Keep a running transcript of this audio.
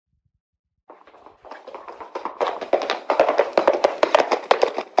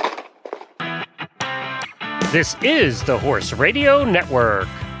This is the Horse Radio Network.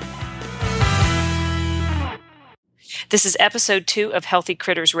 This is episode 2 of Healthy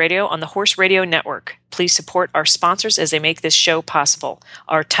Critters Radio on the Horse Radio Network. Please support our sponsors as they make this show possible.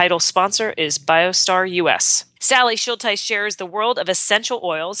 Our title sponsor is BioStar US. Sally Schulteis shares the world of essential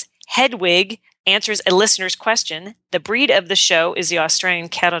oils. Hedwig answers a listener's question. The breed of the show is the Australian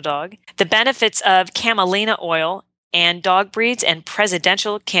Cattle Dog. The benefits of camelina oil and dog breeds and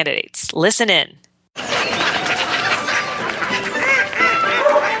presidential candidates. Listen in.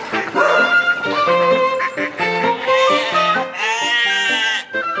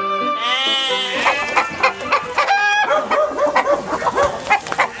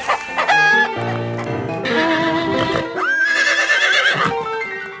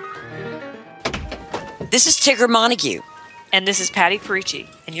 This is Tigger Montague. And this is Patty Perici,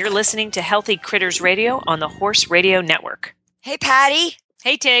 and you're listening to Healthy Critters Radio on the Horse Radio Network. Hey, Patty.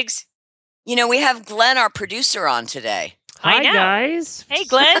 Hey, Tiggs. You know, we have Glenn, our producer, on today. Hi, guys. Hey,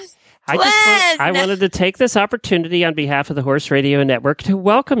 Glenn. I wanted to take this opportunity on behalf of the Horse Radio Network to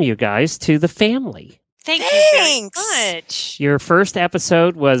welcome you guys to the family. Thanks you very much. Your first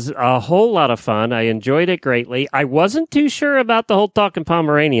episode was a whole lot of fun. I enjoyed it greatly. I wasn't too sure about the whole talking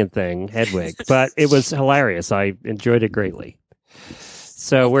Pomeranian thing, Hedwig, but it was hilarious. I enjoyed it greatly.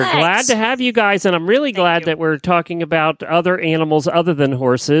 So we're glad to have you guys, and I'm really glad that we're talking about other animals other than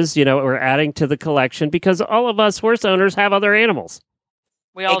horses. You know, we're adding to the collection because all of us horse owners have other animals.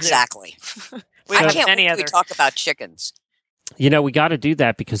 We all exactly. do. I can't wait till we talk about chickens. You know, we got to do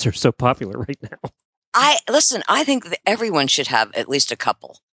that because they're so popular right now. I think that everyone should have at least a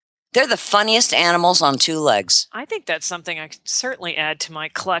couple. They're the funniest animals on two legs. I think that's something I could certainly add to my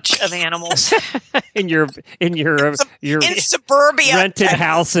clutch of animals. in your suburbia rented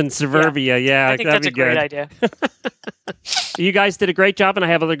house in suburbia. Yeah, I think that's a great idea. You guys did a great job, and I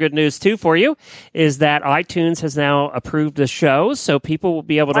have other good news too for you. Is that iTunes has now approved the show, so people will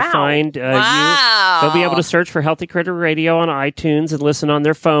be able to find you. They'll be able to search for Healthy Critter Radio on iTunes and listen on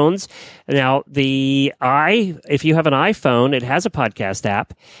their phones. Now, if you have an iPhone, it has a podcast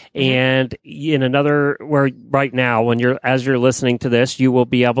app, and right now, as you're listening to this, you will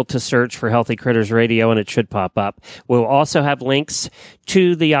be able to search for Healthy Critters Radio, and it should pop up. We'll also have links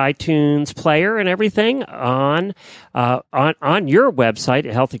to the iTunes player and everything on your website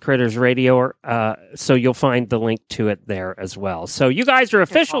at Healthy Critters Radio, so you'll find the link to it there as well. So you guys are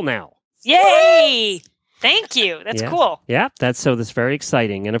official now. Yay! Thank you. That's cool. Yeah, that's very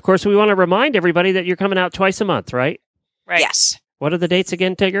exciting. And of course, we want to remind everybody that you're coming out twice a month, right? Right. Yes. What are the dates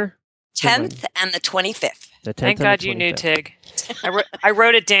again, Tigger? 10th and the 25th. Thank God you knew, Tig. I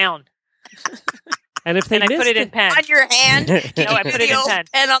wrote it down. And if I put it in pen. On your hand? No, I put it in pen.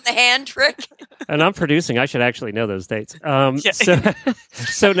 Pen on the hand trick? And I'm producing. I should actually know those dates.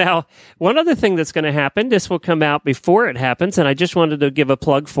 So now, one other thing that's going to happen, this will come out before it happens, and I just wanted to give a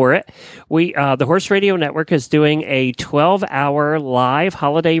plug for it. The Horse Radio Network is doing a 12-hour live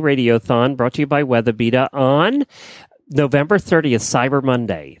holiday radiothon brought to you by WeatherBeeta on November 30th, Cyber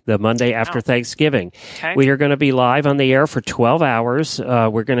Monday, the Monday after Thanksgiving. Okay. We are going to be live on the air for 12 hours.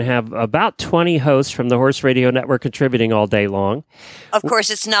 We're going to have about 20 hosts from the Horse Radio Network contributing all day long. Of course,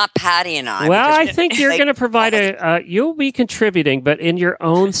 it's not Patty and I. Well, I think you're going to provide you'll be contributing, but in your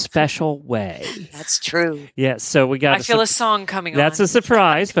own special way. That's true. Yes, so we got. I feel a song coming on. That's a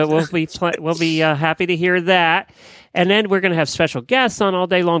surprise, but we'll be happy to hear that. And then we're going to have special guests on all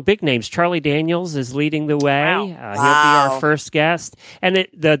day long. Big names. Charlie Daniels is leading the way. Wow. He'll be our first guest. And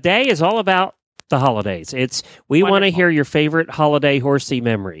the day is all about the holidays. We want to hear your favorite holiday horsey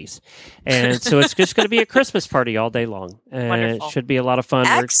memories. And so it's just going to be a Christmas party all day long. And it should be a lot of fun.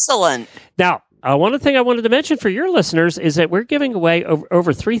 Excellent. Now, one thing I wanted to mention for your listeners is that we're giving away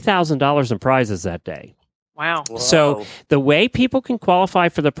over $3,000 in prizes that day. Wow. Whoa. So the way people can qualify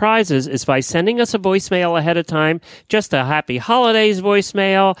for the prizes is by sending us a voicemail ahead of time, just a happy holidays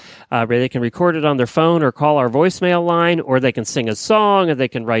voicemail. They can record it on their phone or call our voicemail line, or they can sing a song, or they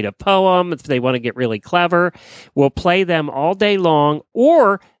can write a poem if they want to get really clever. We'll play them all day long,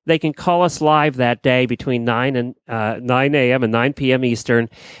 or they can call us live that day between 9 a.m. and 9 p.m. Eastern.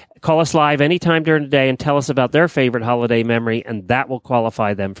 Call us live anytime during the day and tell us about their favorite holiday memory, and that will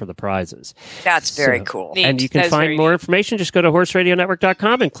qualify them for the prizes. That's very cool. Neat. And you can find more information. Just go to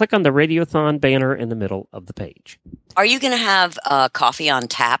horseradionetwork.com and click on the Radiothon banner in the middle of the page. Are you going to have coffee on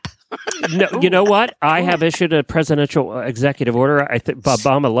tap? No, you know what? I have issued a presidential executive order. I think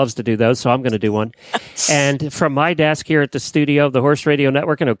Obama loves to do those, so I'm going to do one. And from my desk here at the studio of the Horse Radio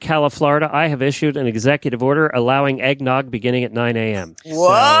Network in Ocala, Florida, I have issued an executive order allowing eggnog beginning at 9 a.m.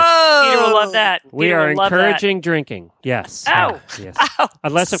 Whoa! So Peter will love that. We are encouraging drinking. Yes. Oh. Yes.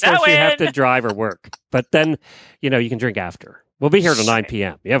 Unless, of course, you have to drive or work. But then, you can drink after. We'll be here till 9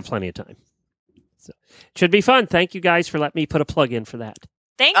 p.m. You have plenty of time. So it should be fun. Thank you guys for letting me put a plug in for that.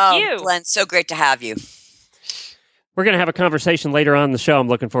 Thank you. Glenn, so great to have you. We're going to have a conversation later on in the show I'm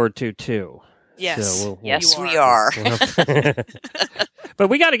looking forward to, too. Yes. So yes, we are. But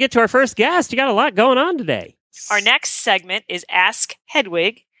we got to get to our first guest. You got a lot going on today. Our next segment is Ask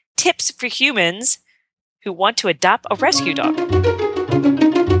Hedwig, tips for humans who want to adopt a rescue dog.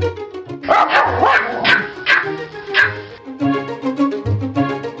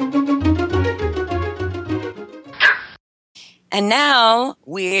 And now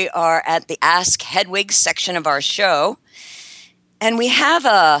we are at the Ask Hedwig section of our show. And we have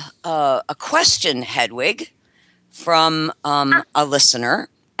a question, Hedwig, from a listener.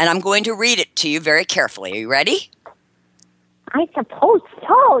 And I'm going to read it to you very carefully. Are you ready? I suppose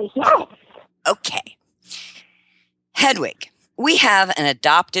so, yes. Okay. Hedwig, we have an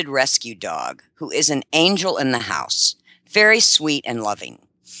adopted rescue dog who is an angel in the house, very sweet and loving.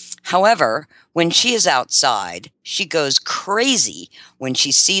 However, when she is outside, she goes crazy when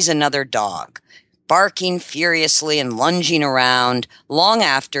she sees another dog, barking furiously and lunging around long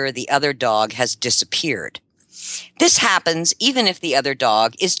after the other dog has disappeared. This happens even if the other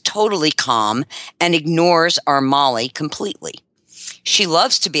dog is totally calm and ignores our Molly completely. She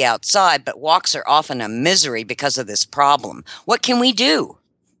loves to be outside, but walks are often a misery because of this problem. What can we do?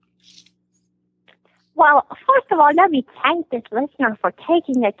 Well, first of all, let me thank this listener for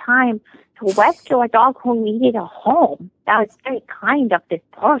taking the time to rescue a dog who needed a home. That was very kind of this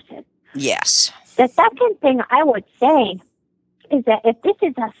person. Yes. The second thing I would say is that if this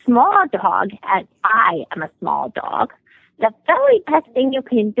is a small dog, as I am a small dog, the very best thing you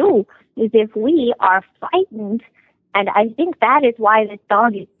can do is if we are frightened, and I think that is why this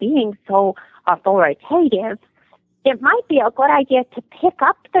dog is being so authoritative, it might be a good idea to pick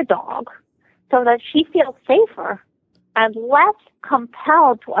up the dog so that she feels safer and less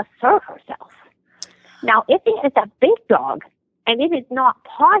compelled to assert herself. Now, if it is a big dog and it is not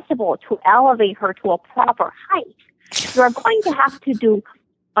possible to elevate her to a proper height, you're going to have to do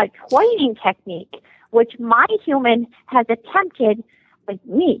a training technique, which my human has attempted with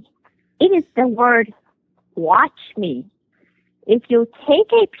me. It is the word, watch me. If you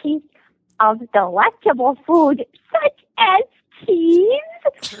take a piece of delectable food such as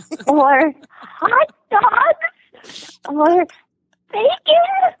cheese or hot dogs or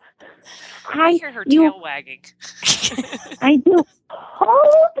bacon, I hear her tail wagging. And you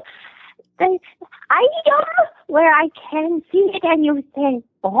hold the item where I can see it and you say,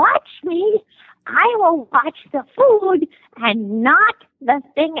 watch me. I will watch the food and not the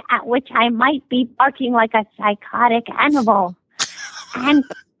thing at which I might be barking like a psychotic animal. And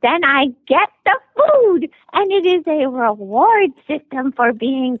then I get the food, and it is a reward system for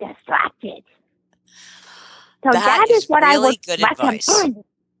being distracted. So that is what really I would recommend.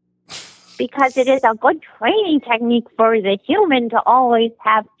 Because it is a good training technique for the human to always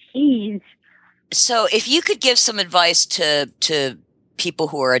have cheese. So if you could give some advice to people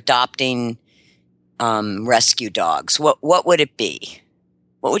who are adopting rescue dogs, what would it be?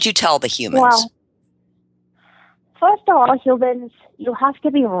 What would you tell the humans? Well, first of all, humans, you have to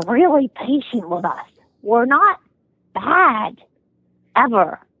be really patient with us. We're not bad,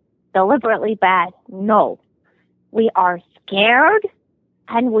 ever. Deliberately bad, no. We are scared,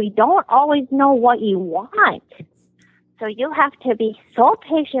 and we don't always know what you want. So you have to be so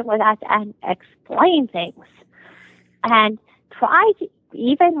patient with us and explain things. And try to,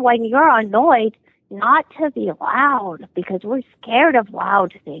 even when you're annoyed, not to be loud, because we're scared of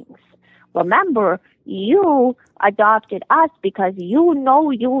loud things. Remember, you adopted us because you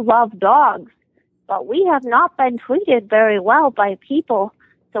know you love dogs, but we have not been treated very well by people,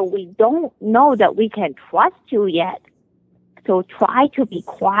 so we don't know that we can trust you yet. So try to be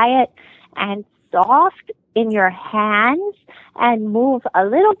quiet and soft in your hands and move a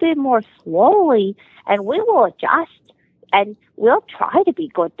little bit more slowly, and we will adjust, and we'll try to be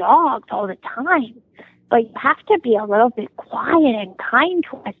good dogs all the time. But you have to be a little bit quiet and kind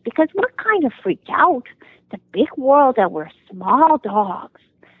to us because we're kind of freaked out. The big world and we're small dogs.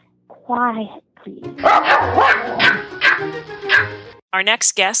 Quiet, please. Our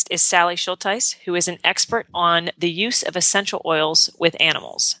next guest is Sally Schulteis, who is an expert on the use of essential oils with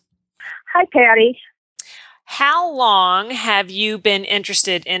animals. Hi, Patty. How long have you been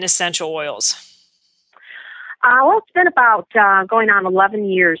interested in essential oils? Well, it's been about going on 11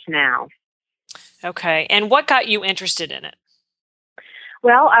 years now. Okay. And what got you interested in it?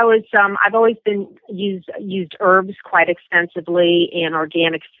 Well, I've always used herbs quite extensively and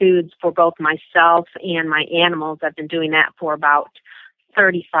organic foods for both myself and my animals. I've been doing that for about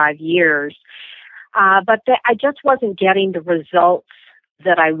 35 years. But I just wasn't getting the results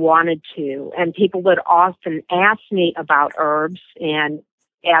that I wanted to. And people would often ask me about herbs and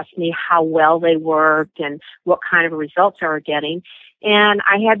ask me how well they worked and what kind of results I was getting. And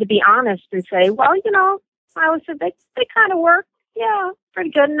I had to be honest and say, well, I was they kind of work. Yeah,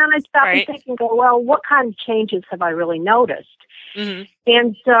 pretty good. And then I'd stop and think and go, well, what kind of changes have I really noticed? Mm-hmm.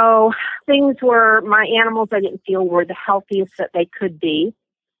 And so my animals I didn't feel were the healthiest that they could be.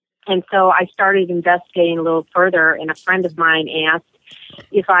 And so I started investigating a little further, and a friend of mine asked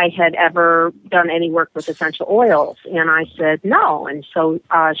if I had ever done any work with essential oils. And I said no. And so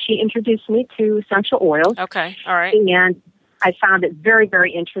she introduced me to essential oils. Okay, all right. And I found it very,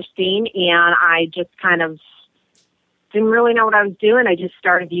 very interesting, and I just kind of didn't really know what I was doing. I just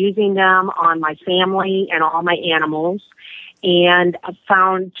started using them on my family and all my animals, and I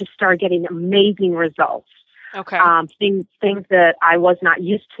started getting amazing results. Okay. Things that I was not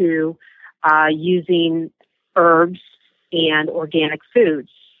used to using herbs and organic foods.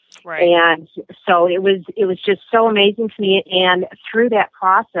 Right. And so it was just so amazing to me. And through that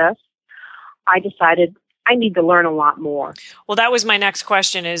process, I decided I need to learn a lot more. Well, that was my next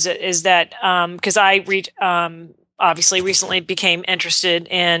question is that because I obviously recently became interested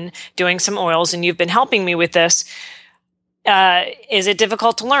in doing some oils, and you've been helping me with this. Is it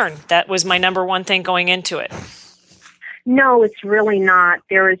difficult to learn? That was my number one thing going into it. No, it's really not.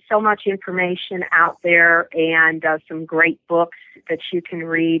 There is so much information out there and some great books that you can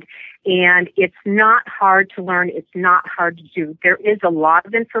read. And it's not hard to learn. It's not hard to do. There is a lot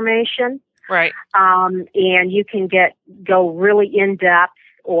of information. Right. And you can go really in depth,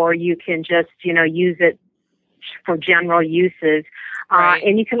 or you can just, use it for general uses. Right.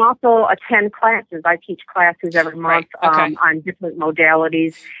 And you can also attend classes. I teach classes every month on different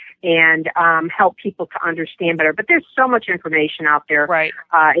modalities and help people to understand better. But there's so much information out there. Right.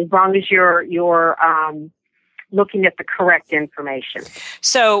 As long as you're looking at the correct information.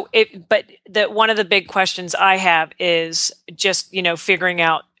 So, one of the big questions I have is just figuring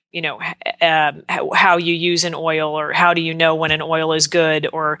out how you use an oil, or how do you know when an oil is good,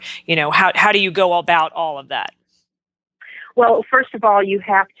 or how do you go about all of that? Well, first of all, you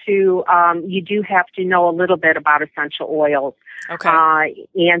do have to know a little bit about essential oils. Okay.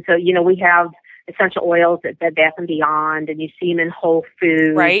 And so, we have essential oils at Bed Bath & Beyond, and you see them in Whole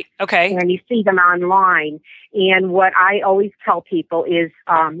Foods. Right. Okay. And you see them online. And what I always tell people is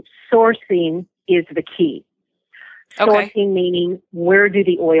sourcing is the key. Okay. Sourcing meaning, where do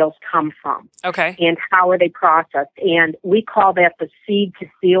the oils come from? Okay. And how are they processed? And we call that the seed to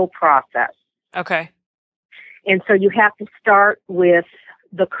seal process. Okay. And so you have to start with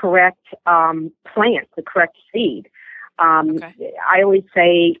the correct plant, the correct seed. I always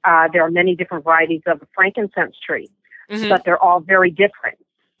say there are many different varieties of the frankincense tree, but they're all very different.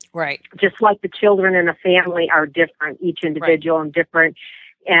 Right. Just like the children in a family are different, each individual and different.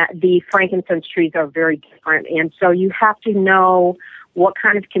 The frankincense trees are very different. And so you have to know what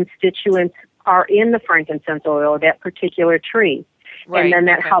kind of constituents are in the frankincense oil, that particular tree. Right. And then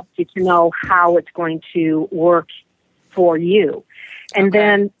that helps you to know how it's going to work for you. And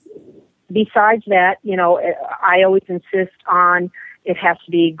then besides that, I always insist on it has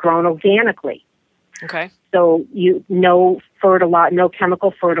to be grown organically. Okay. So no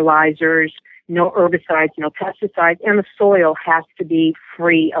chemical fertilizers, no herbicides, no pesticides, and the soil has to be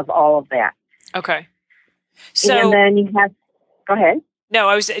free of all of that. Okay. So and then you have, go ahead. No,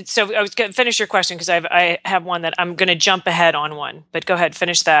 I was going to finish your question because I have one that I'm going to jump ahead on one, but go ahead,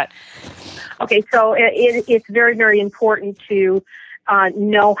 finish that. Okay, so it's very, very important to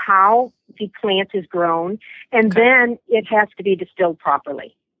know how the plant is grown, and then it has to be distilled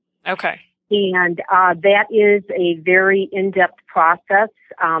properly. Okay. And that is a very in-depth process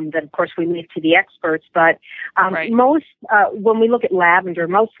that, of course, we leave to the experts. But most, when we look at lavender,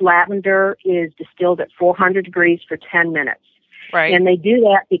 most lavender is distilled at 400 degrees for 10 minutes. Right. And they do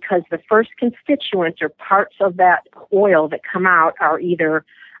that because the first constituents or parts of that oil that come out are either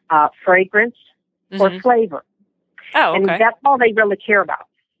fragrance or flavor. Oh, okay. And that's all they really care about.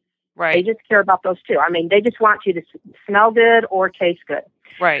 Right. They just care about those two. I mean, they just want you to smell good or taste good.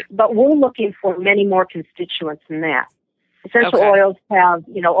 Right. But we're looking for many more constituents than that. Essential oils have,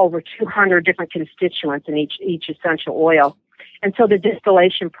 over 200 different constituents in each essential oil. And so the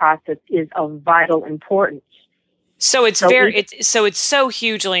distillation process is of vital importance. So it's so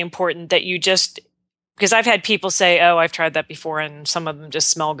hugely important that you just, because I've had people say, "Oh, I've tried that before," and some of them just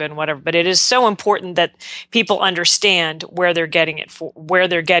smell good and whatever. But it is so important that people understand where they're getting it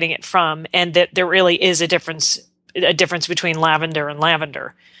from, and that there really is a difference between lavender and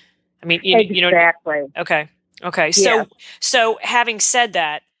lavender. I mean, exactly. Okay. Yes. So having said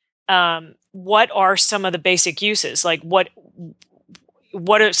that, what are some of the basic uses? Like what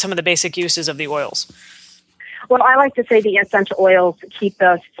are some of the basic uses of the oils? Well, I like to say the essential oils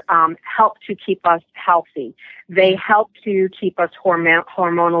help to keep us healthy. They help to keep us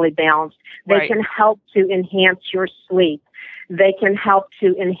hormonally balanced. They can help to enhance your sleep. They can help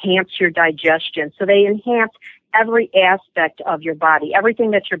to enhance your digestion. So they enhance every aspect of your body.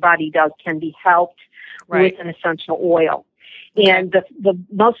 Everything that your body does can be helped with an essential oil. Okay. And the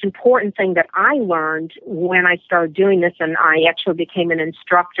most important thing that I learned when I started doing this, and I actually became an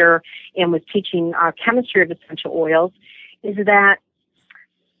instructor and was teaching chemistry of essential oils, is that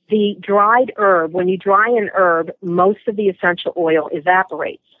the dried herb, when you dry an herb, most of the essential oil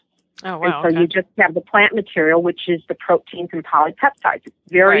evaporates. Oh, wow. And so you just have the plant material, which is the proteins and polypeptides. It's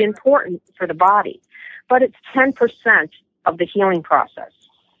very important for the body. But it's 10% of the healing process.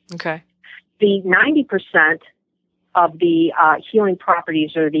 Okay. The 90% of the healing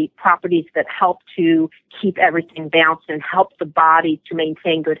properties, or the properties that help to keep everything balanced and help the body to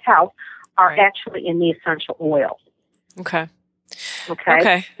maintain good health, are actually in the essential oil. Okay.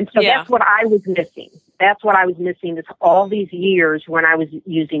 And so that's what I was missing. That's what I was missing all these years when I was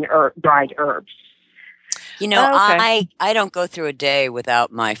using dried herbs. You know, I don't go through a day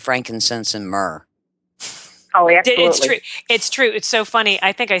without my frankincense and myrrh. Oh, absolutely. It's true. It's true. It's so funny.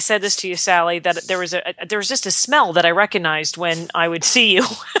 I think I said this to you, Sally, that there was just a smell that I recognized when I would see you.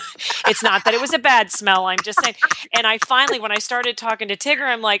 It's not that it was a bad smell. I'm just saying. And I finally, when I started talking to Tigger,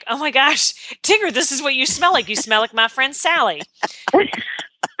 I'm like, oh my gosh, Tigger, this is what you smell like. You smell like my friend Sally.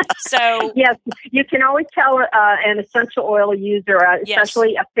 So yes, you can always tell an essential oil user,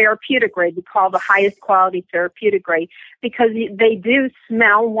 especially a therapeutic grade. We call the highest quality therapeutic grade, because they do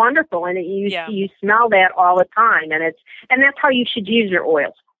smell wonderful, and you smell that all the time, and that's how you should use your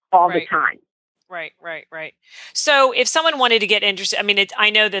oils all the time. Right. So if someone wanted to get interested, I mean, I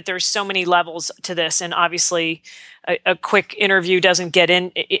know that there's so many levels to this, and obviously a quick interview doesn't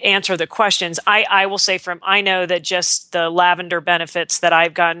answer the questions. I will say I know that just the lavender benefits that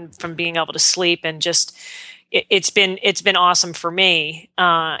I've gotten from being able to sleep, and just it's been awesome for me,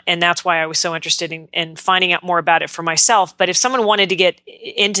 and that's why I was so interested in finding out more about it for myself. But if someone wanted to get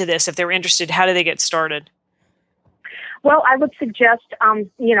into this, if they were interested, how do they get started? Well, I would suggest,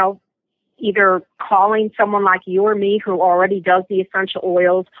 either calling someone like you or me who already does the essential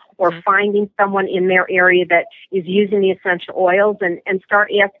oils, or finding someone in their area that is using the essential oils, and start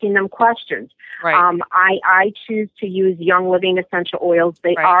asking them questions. Right. I choose to use Young Living essential oils.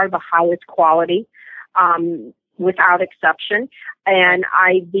 They are the highest quality, without exception. And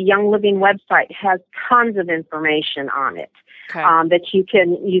the Young Living website has tons of information on it. That you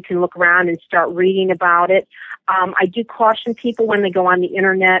can look around and start reading about it. I do caution people when they go on the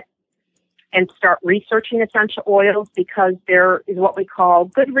internet and start researching essential oils, because there is what we call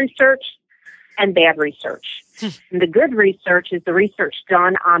good research and bad research. And the good research is the research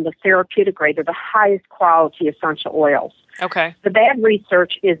done on the therapeutic grade, or the highest quality essential oils. Okay. The bad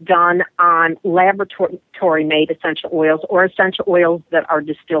research is done on laboratory-made essential oils, or essential oils that are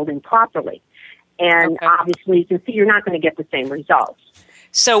distilled improperly. And obviously, you can see you're not going to get the same results.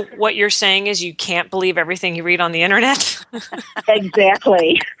 So what you're saying is you can't believe everything you read on the internet?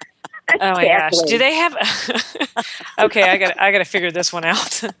 Exactly. Oh my gosh! Do they have? Okay, I got to figure this one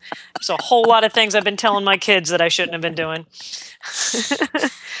out. There's a whole lot of things I've been telling my kids that I shouldn't have been doing.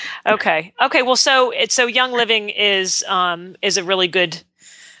 Okay. Well, so Young Living is a really good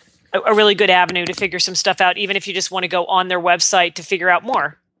avenue to figure some stuff out, even if you just want to go on their website to figure out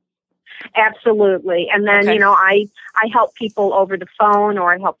more. Absolutely. And then, I help people over the phone,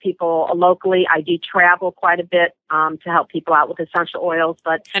 or I help people locally. I do travel quite a bit to help people out with essential oils.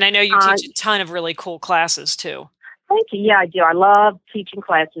 And I know you teach a ton of really cool classes too. Thank you. Yeah, I do. I love teaching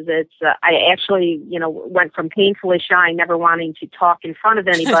classes. It's I actually, went from painfully shy, never wanting to talk in front of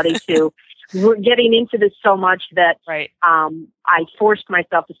anybody, to getting into this so much that I forced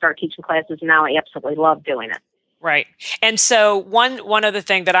myself to start teaching classes. And now I absolutely love doing it. Right. And so one other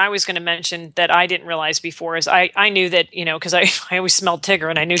thing that I was going to mention that I didn't realize before is I knew that, because I always smelled Tigger,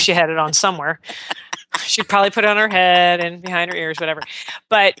 and I knew she had it on somewhere. She'd probably put it on her head and behind her ears, whatever.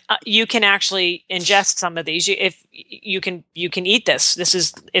 But you can actually ingest some of these. If you can eat this. This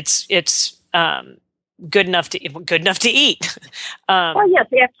is good enough to eat. Well, yes,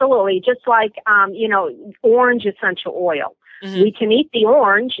 absolutely. Just like, orange essential oil. Mm-hmm. We can eat the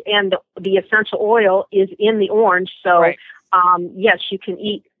orange, and the essential oil is in the orange. So, right. Yes, you can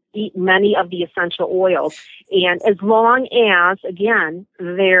eat many of the essential oils, and as long as, again,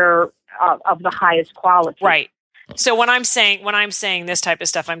 they're of the highest quality. Right. So when I'm saying this type of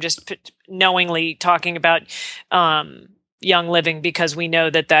stuff, I'm just knowingly talking about Young Living, because we know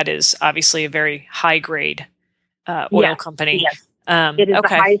that is obviously a very high grade oil company. Yes. It is the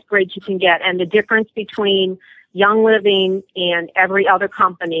highest grade you can get, and the difference between Young Living and every other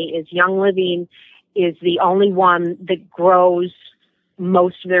company is Young Living is the only one that grows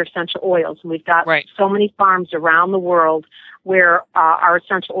most of their essential oils. We've got so many farms around the world where our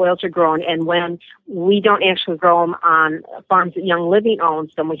essential oils are grown, and when we don't actually grow them on farms that Young Living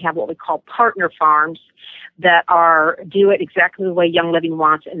owns, then we have what we call partner farms that do it exactly the way Young Living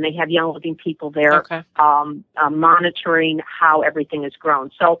wants, and they have Young Living people there monitoring how everything is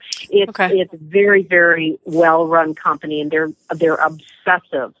grown. So it's a very, very well-run company, and they're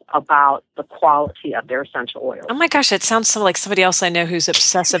obsessive about the quality of their essential oils. Oh my gosh, that sounds so like somebody else I know who's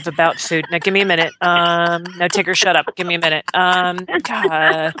obsessive about food. Now, give me a minute. No, Tigger, shut up. Give me a minute.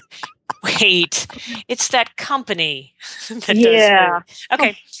 God. Wait, it's that company that does food.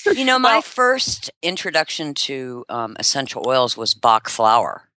 Okay. My first introduction to essential oils was Bach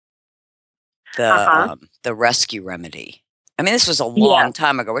flour, the rescue remedy. I mean, this was a long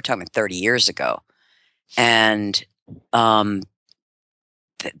time ago. We're talking 30 years ago. And that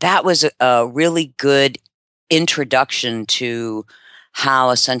was a really good introduction to how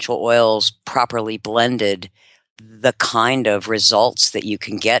essential oils properly blended the kind of results that you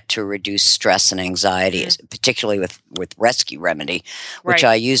can get to reduce stress and anxiety, particularly with Rescue Remedy, which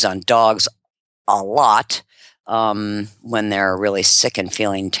I use on dogs a lot when they're really sick and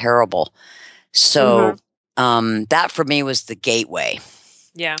feeling terrible. So that for me was the gateway.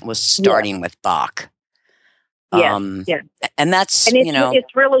 Yeah, was starting with Bach. And that's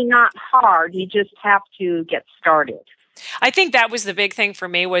it's really not hard. You just have to get started. I think that was the big thing for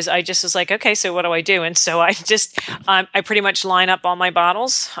me. Was I just was like, okay, so what do I do? And so I just I pretty much line up all my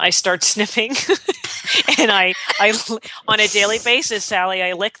bottles. I start sniffing, and I on a daily basis, Sally,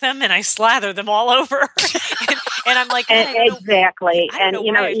 I lick them and I slather them all over. and I'm like, exactly. And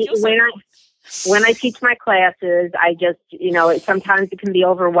when I teach my classes, I just, sometimes it can be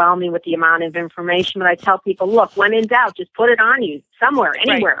overwhelming with the amount of information, but I tell people, look, when in doubt, just put it on you somewhere,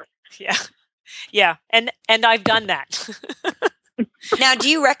 anywhere. Yeah. Yeah. And I've done that. Now, do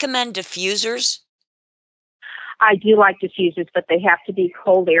you recommend diffusers? I do like diffusers, but they have to be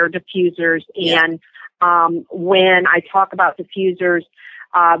cold air diffusers. Yeah. And when I talk about diffusers,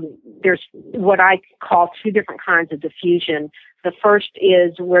 there's what I call two different kinds of diffusion. The first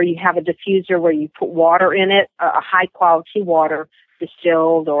is where you have a diffuser where you put water in it, a high quality water,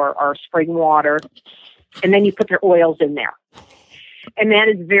 distilled or spring water, and then you put your oils in there. And that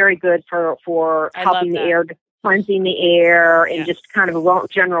is very good for helping the air, cleansing the air, and just kind of a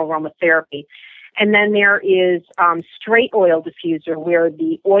general aromatherapy. And then there is straight oil diffuser where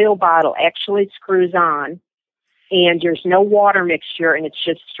the oil bottle actually screws on, and there's no water mixture, and it's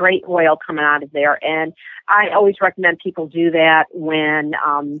just straight oil coming out of there. And I always recommend people do that when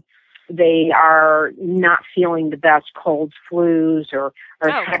they are not feeling the best, colds, flus, or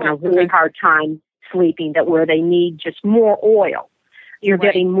having a really hard time sleeping, where they need just more oil. You're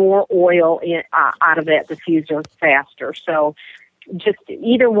getting more oil out of that diffuser faster. So just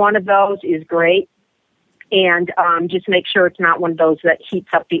either one of those is great. And just make sure it's not one of those that heats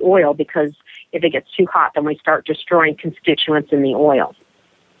up the oil, because if it gets too hot, then we start destroying constituents in the oil.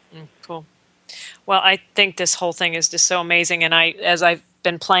 Cool. Well, I think this whole thing is just so amazing. And as I've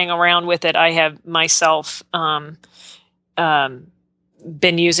been playing around with it, I have myself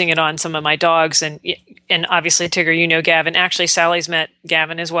been using it on some of my dogs, and obviously, Tigger, Gavin. Actually, Sally's met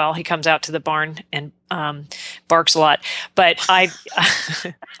Gavin as well. He comes out to the barn and barks a lot. But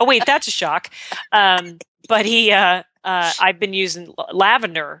oh wait, that's a shock. But I've been using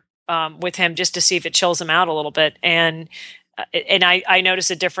lavender with him just to see if it chills him out a little bit, and I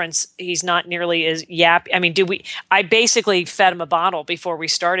notice a difference. He's not nearly as yappy. I mean, I basically fed him a bottle before we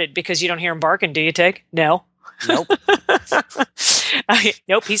started, because you don't hear him barking, do you, Tig? No. Nope.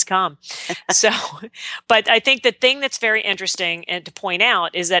 Nope, he's calm. So, but I think the thing that's very interesting and to point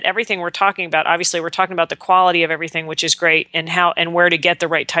out is that everything we're talking about, obviously we're talking about the quality of everything, which is great, and how and where to get the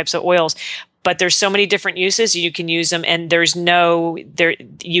right types of oils. But there's so many different uses you can use them, and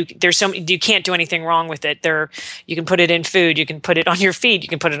you can't do anything wrong with it. You can put it in food, you can put it on your feet, you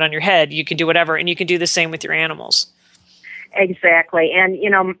can put it on your head, you can do whatever, and you can do the same with your animals. Exactly. And,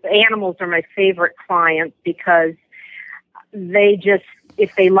 animals are my favorite clients because they just,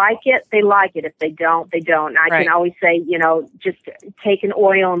 if they like it, they like it. If they don't, they don't. I can always say, just take an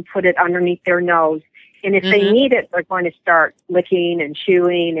oil and put it underneath their nose. And if they need it, they're going to start licking and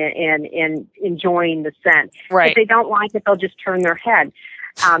chewing and enjoying the scent. Right. If they don't like it, they'll just turn their head.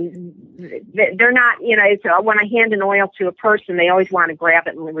 They're not, when I hand an oil to a person, they always want to grab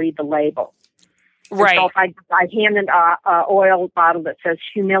it and read the label. Right. And so if I hand an oil bottle that says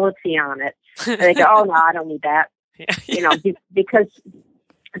humility on it, they go, oh, no, I don't need that. Yeah. Because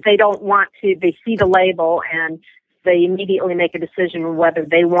they don't want to, they see the label and they immediately make a decision whether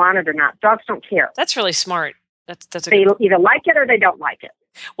they want it or not. Dogs don't care. That's really smart. That's they either like it or they don't like it.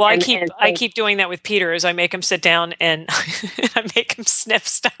 Well, I keep doing that with Peter as I make him sit down and I make him sniff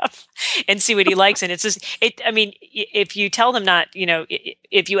stuff and see what he likes. And it's just, if you tell them not,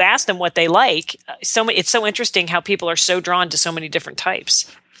 if you ask them what they like, it's so interesting how people are so drawn to so many different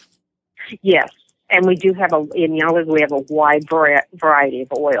types. Yes. And we do have we have a wide variety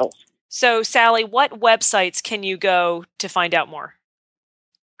of oils. So, Sally, what websites can you go to find out more?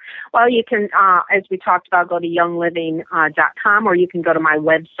 Well, you can, as we talked about, go to youngliving.com, or you can go to my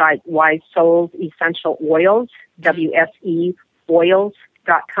website, Wise Souls Essential Oils, WSE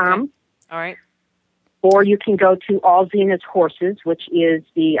Oils.com. Okay. All right. Or you can go to All Zena's Horses, which is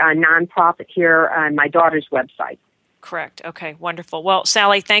the nonprofit here on my daughter's website. Correct. Okay, wonderful. Well,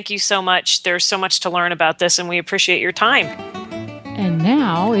 Sally, thank you so much. There's so much to learn about this, and we appreciate your time. And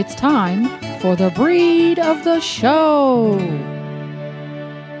now it's time for the breed of the show.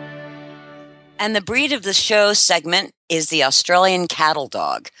 And the breed of the show segment is the Australian cattle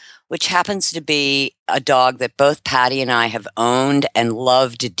dog, which happens to be a dog that both Patty and I have owned and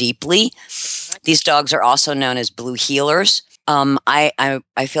loved deeply. These dogs are also known as blue heelers. I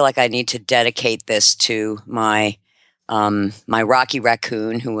feel like I need to dedicate this to my Rocky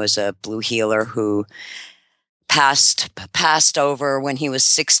Raccoon, who was a blue heeler who passed over when he was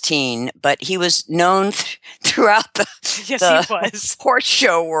 16, but he was known throughout the horse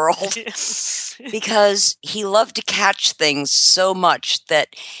show world because he loved to catch things so much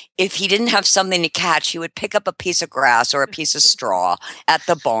that if he didn't have something to catch, he would pick up a piece of grass or a piece of straw at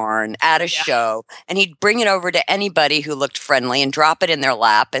the barn, at a show, and he'd bring it over to anybody who looked friendly and drop it in their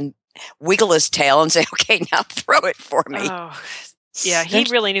lap and wiggle his tail and say, okay, now throw it for me. Oh. Yeah, he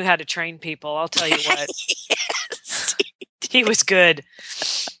really knew how to train people. I'll tell you what. Yes. He was good.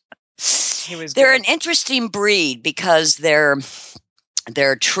 They're an interesting breed because they're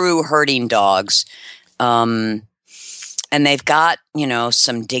true herding dogs. And they've got,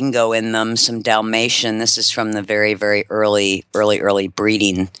 some dingo in them, some Dalmatian. This is from the very, very early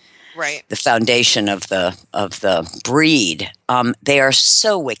breeding. Right. The foundation of the breed. They are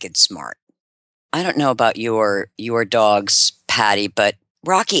so wicked smart. I don't know about your dogs, Patty, but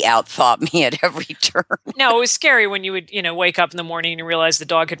Rocky outthought me at every turn. No, it was scary when you would, wake up in the morning and realize the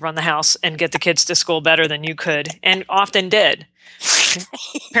dog could run the house and get the kids to school better than you could, and often did.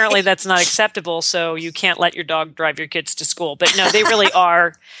 Apparently that's not acceptable, so you can't let your dog drive your kids to school. But no, they really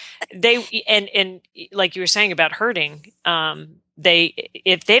are. And like you were saying about herding,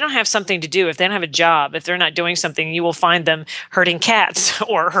 if they don't have something to do, if they don't have a job, if they're not doing something, you will find them herding cats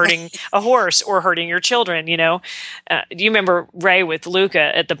or herding a horse or herding your children. Do you remember Ray with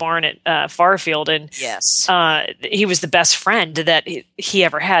Luca at the barn at Farfield? And yes, he was the best friend that he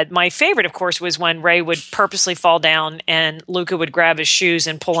ever had. My favorite, of course, was when Ray would purposely fall down and Luca would grab his shoes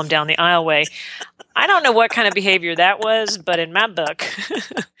and pull him down the aisleway. I don't know what kind of behavior that was, but in my book,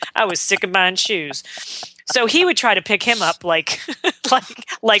 I was sick of buying shoes. So he would try to pick him up like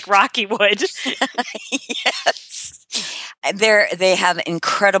Rocky would. Yes. They have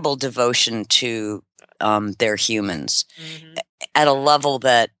incredible devotion to their humans at a level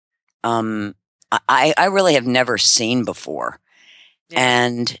that I really have never seen before. Yeah.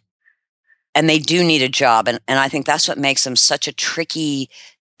 And they do need a job. And I think that's what makes them such a tricky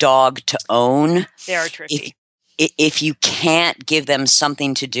dog to own. They are tricky. If you can't give them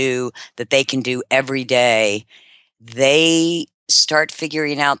something to do that they can do every day, they start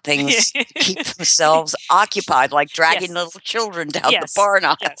figuring out things to keep themselves occupied, like dragging little children down the barn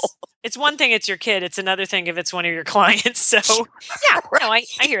aisle. Yes. It's one thing it's your kid. It's another thing if it's one of your clients. So, yeah, no, I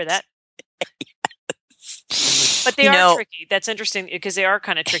hear that. Yes. But they are tricky. That's interesting because they are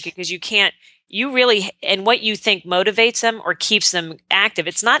kind of tricky because and what you think motivates them or keeps them active,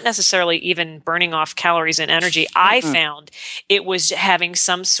 it's not necessarily even burning off calories and energy. I found it was having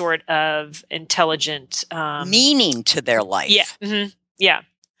some sort of intelligent meaning to their life. Yeah. Mm-hmm. Yeah,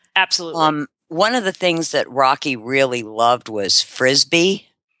 absolutely. One of the things that Rocky really loved was Frisbee.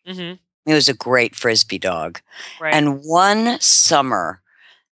 Mm-hmm. He was a great Frisbee dog. Right. And one summer,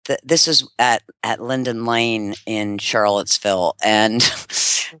 this is at Linden Lane in Charlottesville, and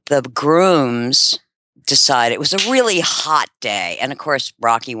the grooms decided, it was a really hot day, and of course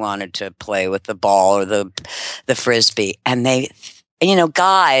Rocky wanted to play with the ball or the Frisbee, and they,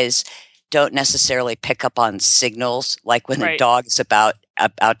 guys don't necessarily pick up on signals like when a dog is about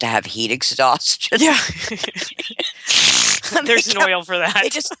to have heat exhaustion. Yeah. There's an oil for that. They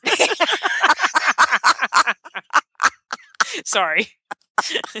just Sorry.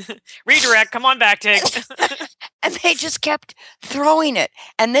 Redirect. Come on back, Tig. And they just kept throwing it.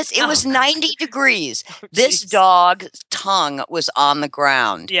 And it was 90 degrees. Oh, this dog's tongue was on the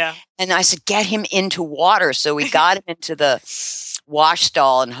ground. Yeah. And I said, get him into water. So we got him into the wash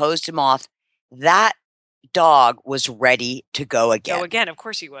stall and hosed him off. That dog was ready to go again. Go again. Of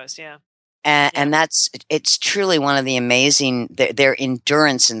course he was. Yeah. And it's truly one of the amazing, their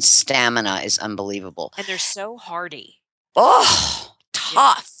endurance and stamina is unbelievable. And they're so hardy. Oh,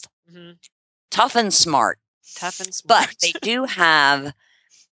 tough. Yeah. Mm-hmm. Tough and smart. Tough and smart. But they do have,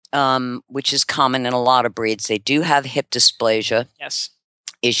 which is common in a lot of breeds, they do have hip dysplasia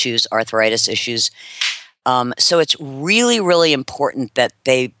issues, arthritis issues. So it's really, really important that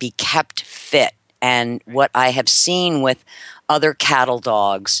they be kept fit. And what I have seen with other cattle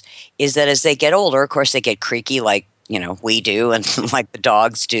dogs is that as they get older, of course, they get creaky like, we do and like the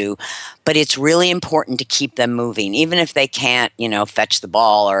dogs do. But it's really important to keep them moving. Even if they can't, fetch the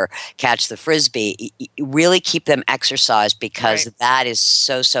ball or catch the Frisbee, really keep them exercised because that is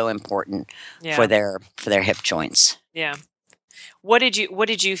so, so important for their hip joints. Yeah. What did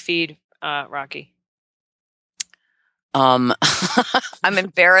you feed Rocky? I'm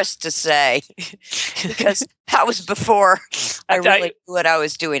embarrassed to say because that was before I really knew what I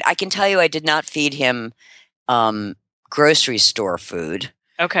was doing. I can tell you I did not feed him grocery store food.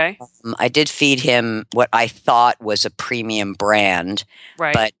 Okay. I did feed him what I thought was a premium brand.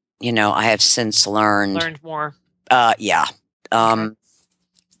 Right. But, I have since learned more. Yeah. Okay.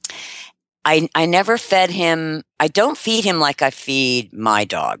 I never fed him. I don't feed him like I feed my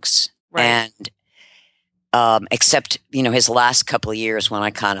dogs. Right. And except, his last couple of years when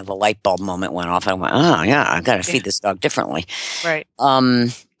the light bulb moment went off, I went, oh yeah, I've got to feed this dog differently. Right.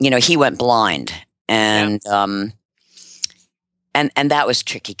 He went blind and, and that was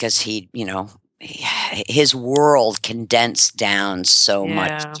tricky because his world condensed down so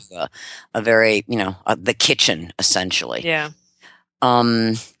much to a very, the kitchen essentially. Yeah.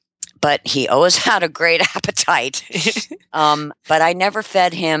 But he always had a great appetite. But I never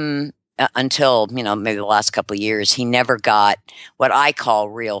fed him until, maybe the last couple of years. He never got what I call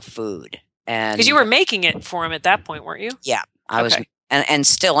real food. And because you were making it for him at that point, weren't you? Yeah, I was, and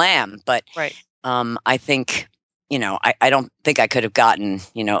still am. But I think, I don't think I could have gotten,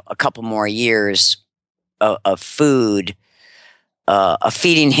 a couple more years of food, of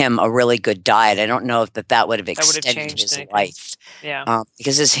feeding him a really good diet. I don't know if that would have extended his life. Yeah.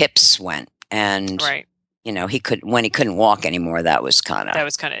 Because his hips went and, when he couldn't walk anymore, that was kind of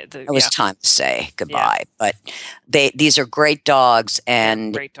it was time to say goodbye. Yeah. But these are great dogs,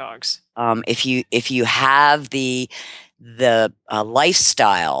 and great dogs. If you have the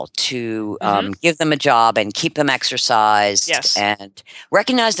lifestyle to give them a job and keep them exercised, and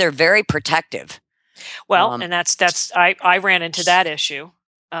recognize they're very protective. Well, and that's I ran into that issue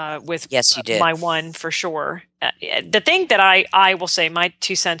with you did. My one for sure. The thing that I will say, my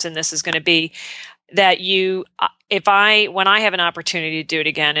 2 cents in this is going to be that when I have an opportunity to do it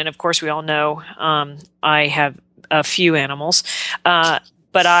again, and of course we all know I have a few animals, but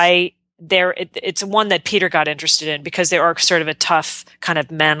it's one that Peter got interested in because they are sort of a tough kind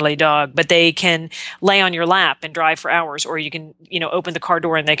of manly dog, but they can lay on your lap and drive for hours, or you can, open the car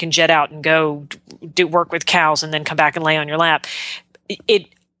door and they can jet out and go do work with cows and then come back and lay on your lap.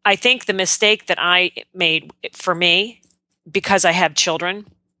 I think the mistake that I made for me, because I have children,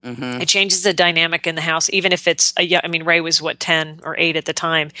 it changes the dynamic in the house, even if it's, Ray was 10 or 8 at the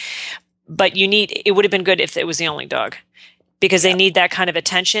time, but it would have been good if it was the only dog. Because they need that kind of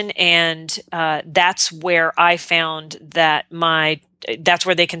attention, and that's where I found that that's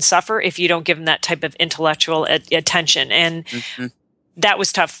where they can suffer if you don't give them that type of intellectual attention, and that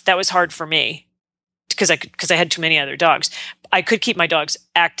was tough. That was hard for me because I had too many other dogs. I could keep my dogs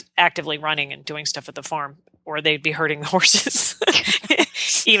actively running and doing stuff at the farm, or they'd be hurting the horses,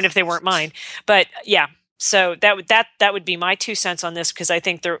 even if they weren't mine. But yeah. So that would be my 2 cents on this, because I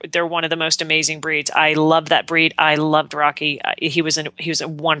think they're one of the most amazing breeds. I love that breed. I loved Rocky. He was a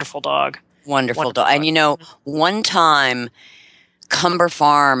wonderful dog. Wonderful dog. And one time, Cumber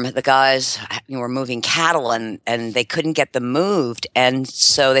Farm, the guys were moving cattle and they couldn't get them moved. And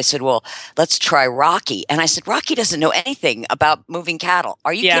so they said, well, let's try Rocky. And I said, Rocky doesn't know anything about moving cattle.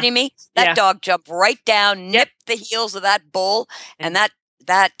 Are you kidding me? That dog jumped right down, nipped the heels of that bull, and that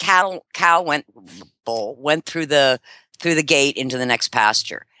cow went through the gate into the next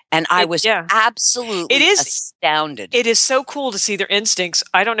pasture. And I was absolutely astounded. It is so cool to see their instincts.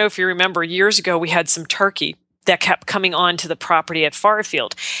 I don't know if you remember, years ago we had some turkey that kept coming onto the property at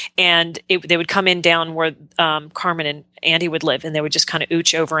Farfield, and they would come in down where Carmen and Andy would live, and they would just kind of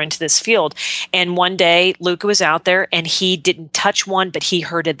ooch over into this field. And one day Luca was out there, and he didn't touch one, but he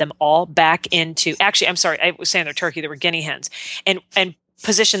herded them all back into. Actually, I'm sorry, I was saying they're turkey; they were guinea hens, and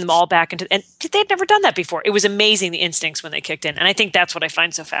positioned them all back into. And they'd never done that before. It was amazing, the instincts when they kicked in, and I think that's what I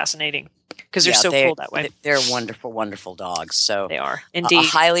find so fascinating because they're so cool that way. They're wonderful, wonderful dogs. So they are indeed a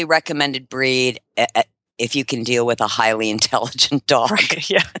highly recommended breed. If you can deal with a highly intelligent dog. Right,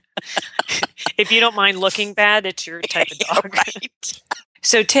 yeah. If you don't mind looking bad, it's your type of dog. Right.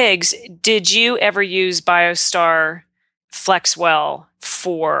 So, Tiggs, did you ever use BioStar FlexWell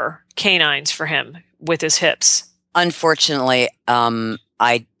for canines for him with his hips? Unfortunately,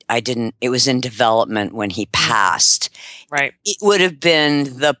 I didn't. It was in development when he passed. Right. It would have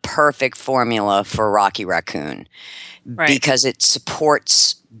been the perfect formula for Rocky Raccoon because it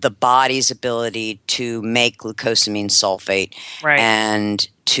supports the body's ability to make glucosamine sulfate and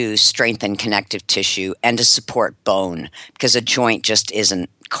to strengthen connective tissue and to support bone because a joint just isn't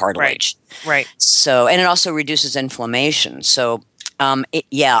cartilage. Right. So, and it also reduces inflammation. So,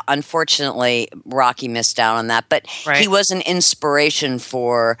 unfortunately, Rocky missed out on that, but he was an inspiration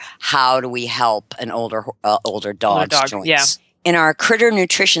for how do we help an older dog's joints. Yeah. In our critter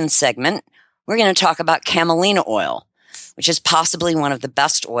nutrition segment, we're going to talk about camelina oil, which is possibly one of the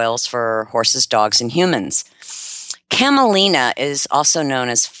best oils for horses, dogs, and humans. Camelina is also known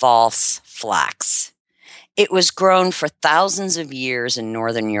as false flax. It was grown for thousands of years in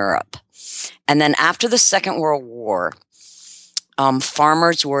Northern Europe. And then after the Second World War,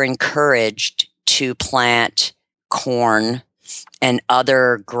 farmers were encouraged to plant corn and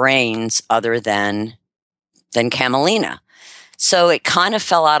other grains other than camelina. So it kind of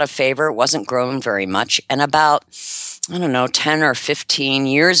fell out of favor. It wasn't grown very much. And about, 10 or 15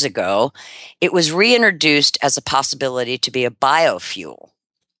 years ago, it was reintroduced as a possibility to be a biofuel.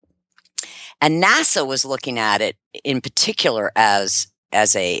 And NASA was looking at it in particular as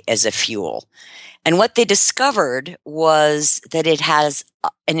a fuel. And what they discovered was that it has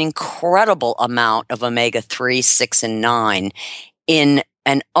an incredible amount of omega-3, 6, and 9 in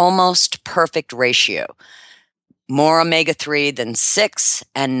an almost perfect ratio. More omega-3 than 6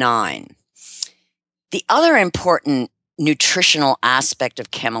 and 9. The other important nutritional aspect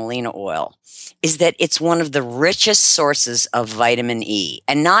of camelina oil is that it's one of the richest sources of vitamin E,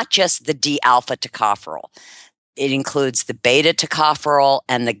 and not just the D-alpha tocopherol. It includes the beta tocopherol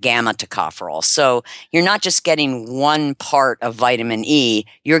and the gamma tocopherol. So you're not just getting one part of vitamin E,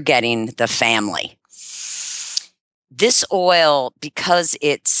 you're getting the family. This oil, because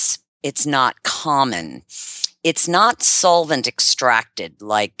it's not common, it's not solvent extracted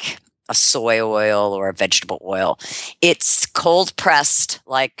like a soy oil or a vegetable oil. It's cold pressed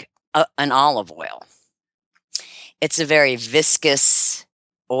like an olive oil. It's a very viscous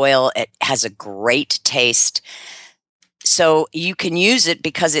oil. It has a great taste. So you can use it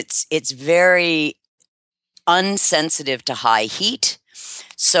because it's very unsensitive to high heat.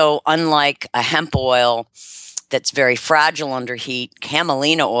 So unlike a hemp oil that's very fragile under heat,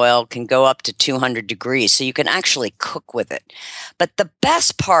 camelina oil can go up to 200 degrees. So you can actually cook with it. But the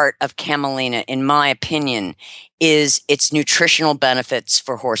best part of camelina, in my opinion, is its nutritional benefits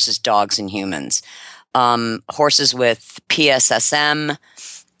for horses, dogs, and humans. Horses with PSSM,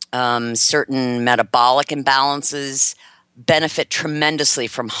 certain metabolic imbalances benefit tremendously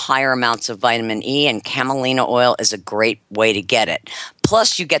from higher amounts of vitamin E, and camelina oil is a great way to get it.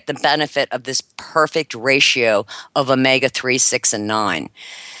 Plus, you get the benefit of this perfect ratio of omega-3, 6, and 9.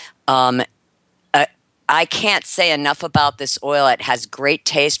 I can't say enough about this oil. It has great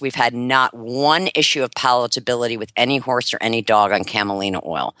taste. We've had not one issue of palatability with any horse or any dog on camelina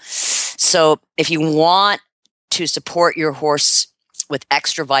oil. So if you want to support your horse with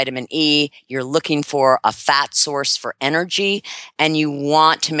extra vitamin E, you're looking for a fat source for energy, and you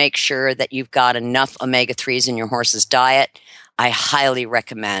want to make sure that you've got enough omega-3s in your horse's diet, I highly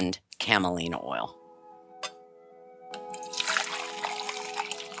recommend camelina oil.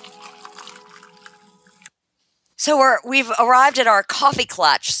 So we've arrived at our coffee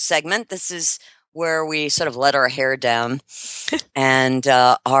clutch segment. This is where we sort of let our hair down. And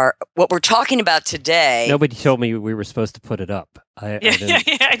what we're talking about today. Nobody told me we were supposed to put it up. I didn't.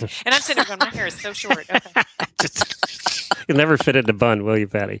 And I'm sitting there going, my hair is so short. Okay. You'll never fit in a bun, will you,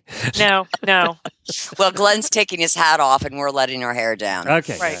 Patty? No. Well, Glenn's taking his hat off and we're letting our hair down.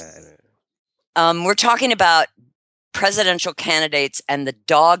 Okay. Right. We're talking about presidential candidates and the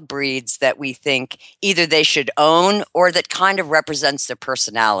dog breeds that we think either they should own or that kind of represents their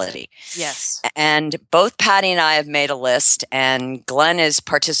personality. Yes. And both Patty and I have made a list, and Glenn is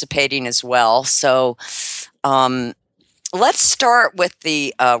participating as well. So let's start with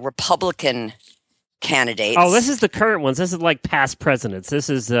the Republican candidates. Oh, this is the current ones. This is like past presidents. This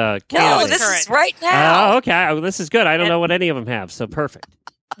is no, this is right now. Oh, okay. Oh, this is good. I don't know what any of them have, so perfect.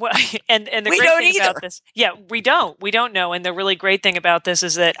 Well, and the great thing about this, we don't know. And the really great thing about this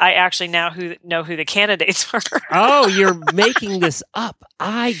is that I actually now know who the candidates are. Oh, you're making this up.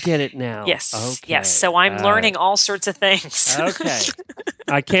 I get it now. Yes. Okay. Yes. So I'm learning all sorts of things. Okay.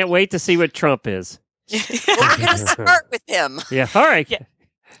 I can't wait to see what Trump is. We're going to start with him. Yeah. All right. Yeah.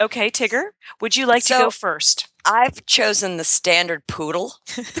 Okay, Tigger, would you like to go first? I've chosen the standard poodle.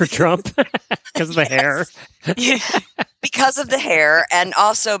 For Trump? Because of the hair? Because of the hair, and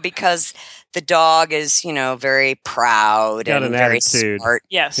also because the dog is, very proud and very smart.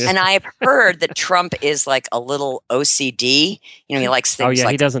 Yes. And I've heard that Trump is like a little OCD. He likes things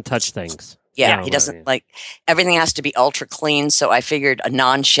he doesn't touch things. Yeah, no, he doesn't everything has to be ultra clean. So I figured a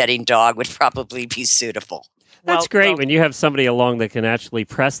non-shedding dog would probably be suitable. That's great when you have somebody along that can actually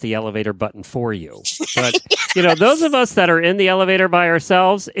press the elevator button for you. But, those of us that are in the elevator by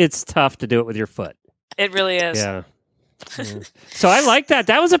ourselves, it's tough to do it with your foot. It really is. Yeah. So I like that.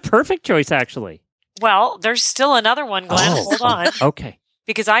 That was a perfect choice, actually. Well, there's still another one, Glenn. Hold on. Okay.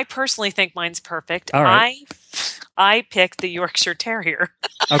 Because I personally think mine's perfect. All right. I picked the Yorkshire Terrier.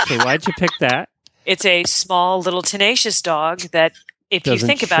 Okay, why'd you pick that? It's a small, little, tenacious dog that, if you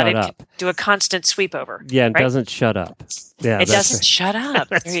think about it, can do a constant sweep over. Yeah, it doesn't shut up. Yeah, it doesn't shut up.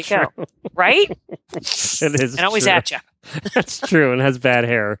 There you go. Right? It is. And always at you. That's true, and has bad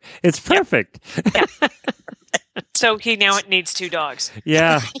hair. It's perfect. Yeah. So he now needs 2 dogs.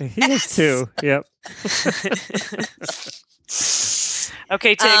 Yeah, he has 2. Yep.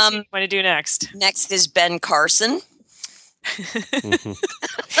 Okay, Tiggs, what do you want to do next? Next is Ben Carson.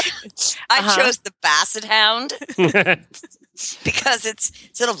 I chose the Basset Hound because it's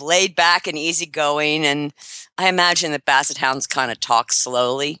sort of laid back and easygoing, and I imagine that Basset Hounds kind of talk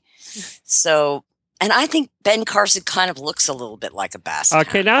slowly. So, and I think Ben Carson kind of looks a little bit like a Basset Hound.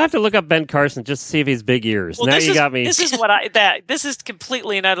 Okay, now I have to look up Ben Carson just to see if he's big ears. Well, now you got me. This is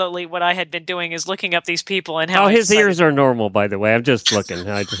completely and utterly what I had been doing, is looking up these people and how. Oh, his ears are normal, by the way. I'm just looking.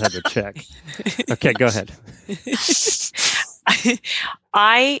 I just had to check. Okay, go ahead.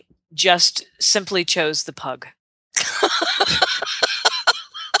 I just simply chose the pug.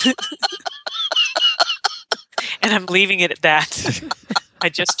 And I'm leaving it at that. I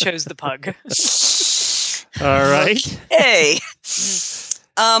just chose the pug. All right. Hey.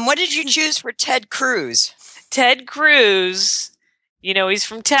 What did you choose for Ted Cruz? Ted Cruz, he's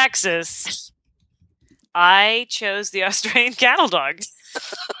from Texas. I chose the Australian cattle dog.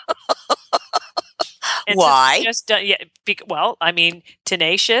 Why?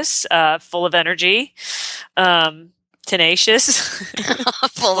 Tenacious, full of energy. Tenacious.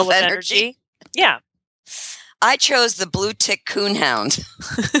 full of energy. Yeah. I chose the blue tick coonhound.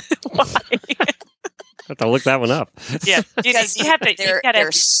 Why? I have to look that one up. Yeah.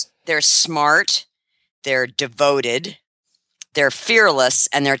 They're smart, they're devoted, they're fearless,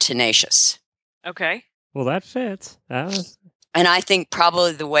 and they're tenacious. Okay. Well, that fits. And I think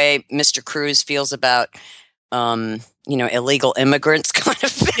probably the way Mr. Cruz feels about, illegal immigrants kind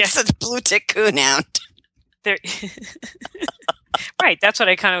of fits the blue tick coonhound. Right. That's what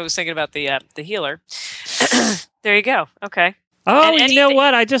I kind of was thinking about the healer. There you go. Okay. Oh, you know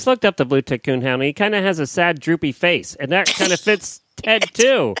what? I just looked up the blue tick coonhound. He kind of has a sad, droopy face, and that kind of fits Ted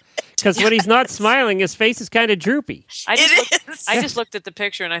too. Because when he's not smiling, his face is kind of droopy. I just looked at the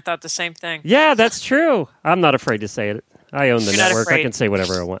picture and I thought the same thing. Yeah, that's true. I'm not afraid to say it. I own the network. I can say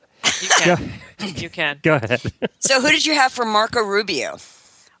whatever I want. You can. You can. Go ahead. So who did you have for Marco Rubio?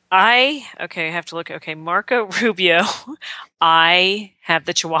 I have to look. Okay, Marco Rubio. I have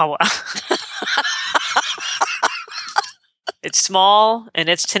the Chihuahua. It's small and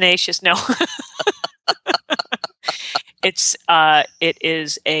it's tenacious. No. It's a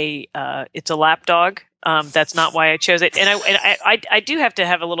lap dog. That's not why I chose it. And I do have to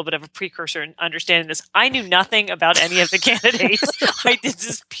have a little bit of a precursor in understanding this. I knew nothing about any of the candidates. I did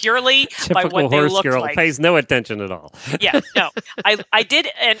this purely by what they looked girl like. Pays no attention at all. Yeah, no. I did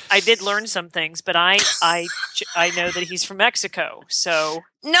learn some things, but I know that he's from Mexico. So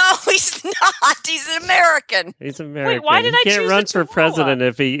no, he's not. He's an American. He's American. Wait, why did I can't choose run the for Chihuahua? president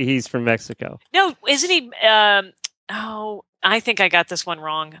if he's from Mexico. No, isn't he? I think I got this one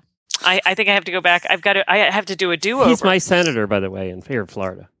wrong. I think I have to go back. I have to do a do-over. He's my senator, by the way, in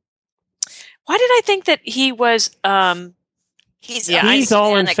Florida. Why did I think that he was? He's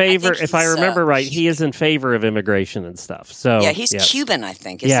all in favor. If I remember right, he is in favor of immigration and stuff. So yeah, he's Cuban, I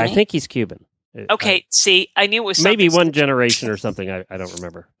think. Isn't he? I think he's Cuban. Okay, see, I knew it was maybe one generation or something. I don't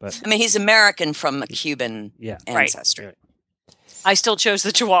remember, but I mean, he's American from a Cuban ancestry. Right. I still chose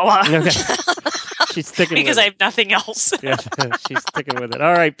the Chihuahua. Okay. She's sticking because with I have nothing else. Yeah, she's sticking with it.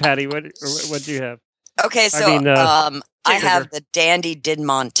 All right, Patty, what do you have? Okay, so I have the Dandy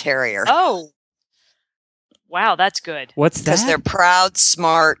Dinmont Terrier. Oh, wow, that's good. What's that? Because they're proud,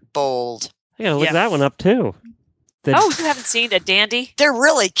 smart, bold. I gotta look that one up too. You haven't seen a Dandy? They're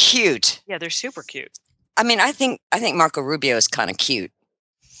really cute. Yeah, they're super cute. I mean, I think Marco Rubio is kind of cute.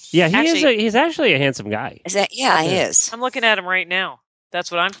 Yeah, he's actually a handsome guy. Is that? Yeah, he is. I'm looking at him right now. That's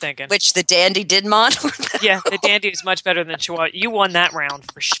what I'm thinking. Which, the Dandy Dinmont? Yeah, the Dandy is much better than Chihuahua. You won that round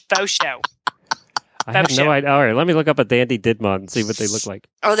for faux show. I have no idea. All right, let me look up a Dandy Dinmont and see what they look like.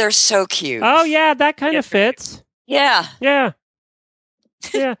 Oh, they're so cute. Oh, yeah, that kind of fits. Yeah. Yeah.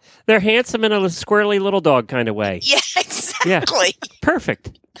 Yeah. They're handsome in a squirrely little dog kind of way. Yeah, exactly. Yeah.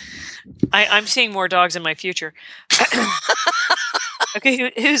 Perfect. I'm seeing more dogs in my future.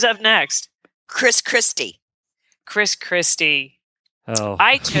 Okay, who's up next? Chris Christie. Chris Christie. Oh.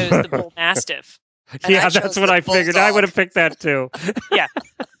 I chose the Bull Mastiff. Yeah, that's what I figured. I would have picked that too. Yeah.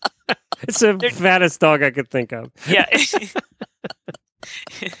 It's the fattest dog I could think of. Yeah.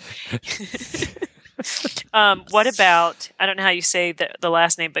 What about, I don't know how you say the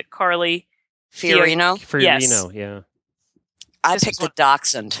last name, but Carly Fiorino? Fiorino, yeah. I picked the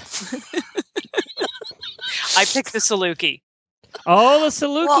Dachshund. I picked the Saluki. Oh, the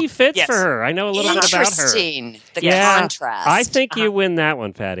Saluki fits for her. I know a little bit about her. Interesting. The contrast. I think you win that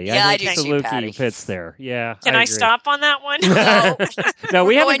one, Patty. Yeah, I think I do too, Saluki Patty. fits there. Yeah. Can I stop on that one? No,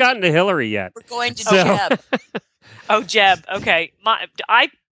 we haven't gotten to Hillary yet. We're going to Jeb. Oh, Jeb. Okay.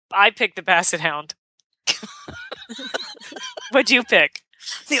 I picked the Basset Hound. What'd you pick?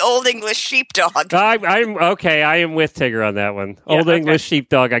 The Old English Sheepdog. I'm okay. I am with Tigger on that one. Old English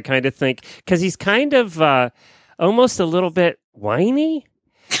Sheepdog, I kind of think, because he's kind of almost a little bit whiny.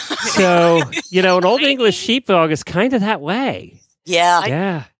 So, an Old English Sheepdog is kind of that way.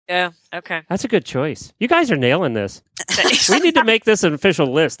 Yeah. Yeah. Okay. That's a good choice. You guys are nailing this. We need to make this an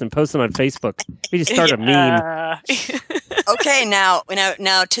official list and post it on Facebook. We just start a meme. Okay, now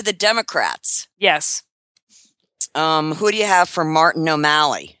to the Democrats. Yes. Who do you have for Martin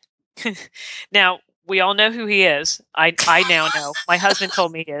O'Malley? Now, we all know who he is. I now know. My husband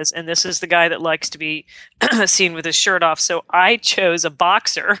told me he is, and this is the guy that likes to be seen with his shirt off. So I chose a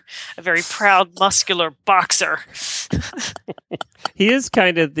boxer, a very proud, muscular boxer. He is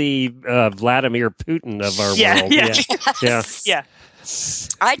kind of the Vladimir Putin of our world. Yeah.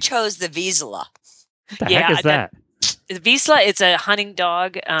 I chose the Vizsla. What the heck is that? The Vizsla, it's a hunting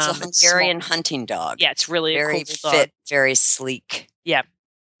dog. It's a Hungarian hunting dog. Yeah, it's really very a cool fit, dog. very sleek. Yeah.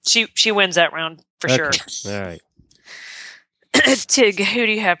 She wins that round for sure. All right. Tig, who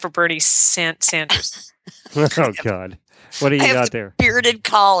do you have for Bernie Sanders? Oh, God. What do you got there? Bearded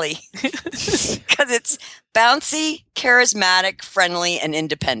collie. Because it's bouncy, charismatic, friendly, and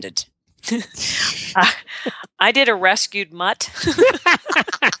independent. I did a rescued mutt.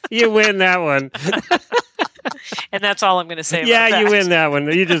 You win that one. And that's all I'm going to say about that. Yeah, you win that one.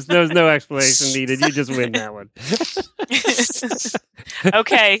 There's no explanation needed. You just win that one.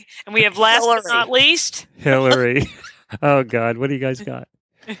 Okay. And we have last but not least. Hillary. Oh, God. What do you guys got?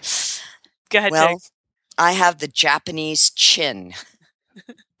 Go ahead, Well, Tig. I have the Japanese chin.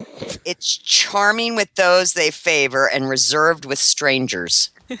 It's charming with those they favor and reserved with strangers.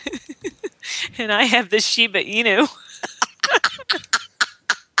 And I have the Shiba Inu.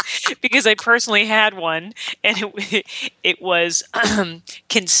 Because I personally had one, and it was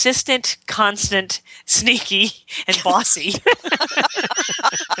consistent, constant, sneaky, and bossy.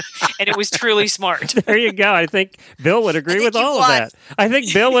 And it was truly smart. There you go. I think Bill would agree with all of that. I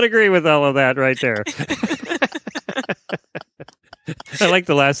think Bill would agree with all of that right there. I like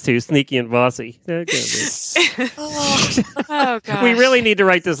the last two, sneaky and bossy. Oh, God. We really need to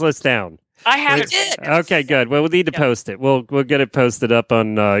write this list down. I haven't. did. Okay, good. Well, we'll need to post it. We'll get it posted up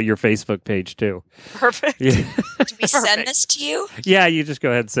on your Facebook page too. Perfect. Yeah. Do we send this to you? Yeah, you just go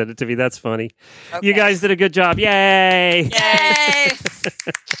ahead and send it to me. That's funny. Okay. You guys did a good job. Yay! Yay!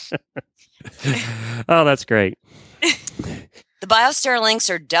 Oh, that's great. The BioStar links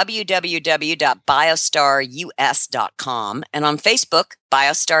are www.biostarus.com and on Facebook,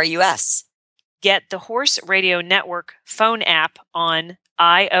 BioStar US. Get the Horse Radio Network phone app on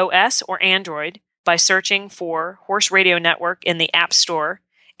iOS or Android by searching for Horse Radio Network in the App Store.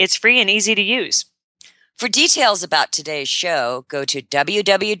 It's free and easy to use. For details about today's show, go to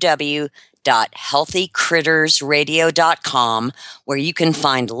www.healthycrittersradio.com, where you can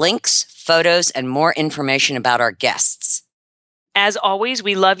find links, photos, and more information about our guests. As always,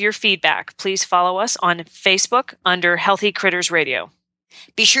 we love your feedback. Please follow us on Facebook under Healthy Critters Radio.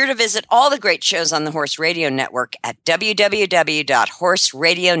 Be sure to visit all the great shows on the Horse Radio Network at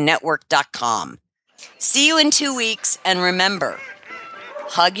www.horseradionetwork.com. See you in 2 weeks, and remember,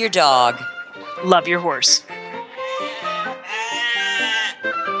 hug your dog. Love your horse.